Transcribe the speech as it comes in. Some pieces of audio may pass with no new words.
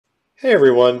Hey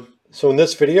everyone, so in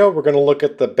this video we're going to look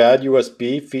at the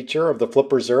BADUSB feature of the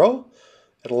Flipper Zero.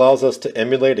 It allows us to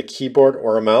emulate a keyboard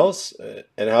or a mouse. It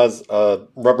has a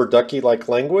rubber ducky-like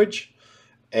language,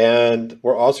 and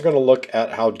we're also going to look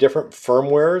at how different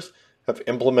firmwares have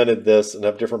implemented this and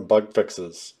have different bug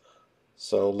fixes.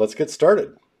 So let's get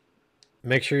started.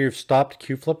 Make sure you've stopped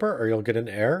QFlipper or you'll get an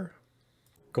error.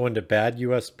 Go into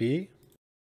BADUSB.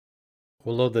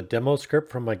 We'll load the demo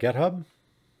script from my GitHub.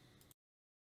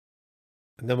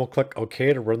 And then we'll click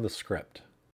OK to run the script.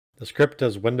 The script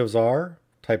does Windows R,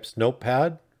 types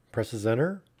Notepad, presses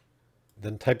Enter,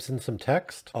 then types in some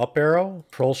text, up arrow,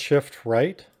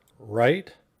 Control-Shift-Right,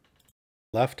 right,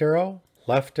 left arrow,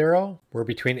 left arrow. We're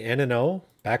between N and O.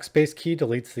 Backspace key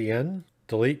deletes the N,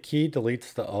 delete key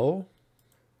deletes the O.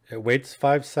 It waits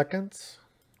 5 seconds,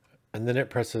 and then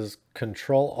it presses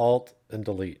Control-Alt and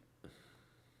Delete.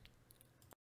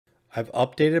 I've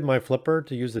updated my Flipper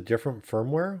to use a different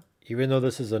firmware. Even though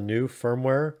this is a new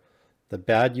firmware, the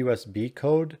BADUSB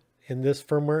code in this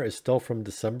firmware is still from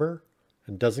December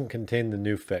and doesn't contain the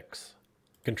new fix.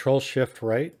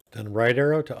 Control-Shift-Right, then right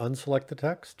arrow to unselect the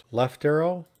text, left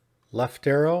arrow,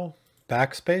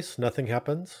 backspace, nothing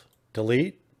happens.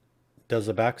 Delete, does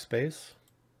a backspace,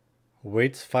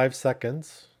 waits 5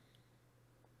 seconds,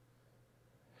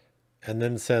 and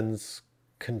then sends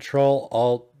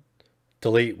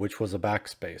Control-Alt-Delete, which was a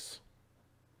backspace.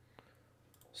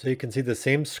 So you can see the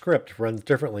same script runs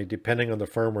differently depending on the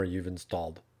firmware you've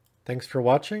installed. Thanks for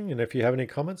watching, and if you have any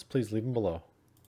comments, please leave them below.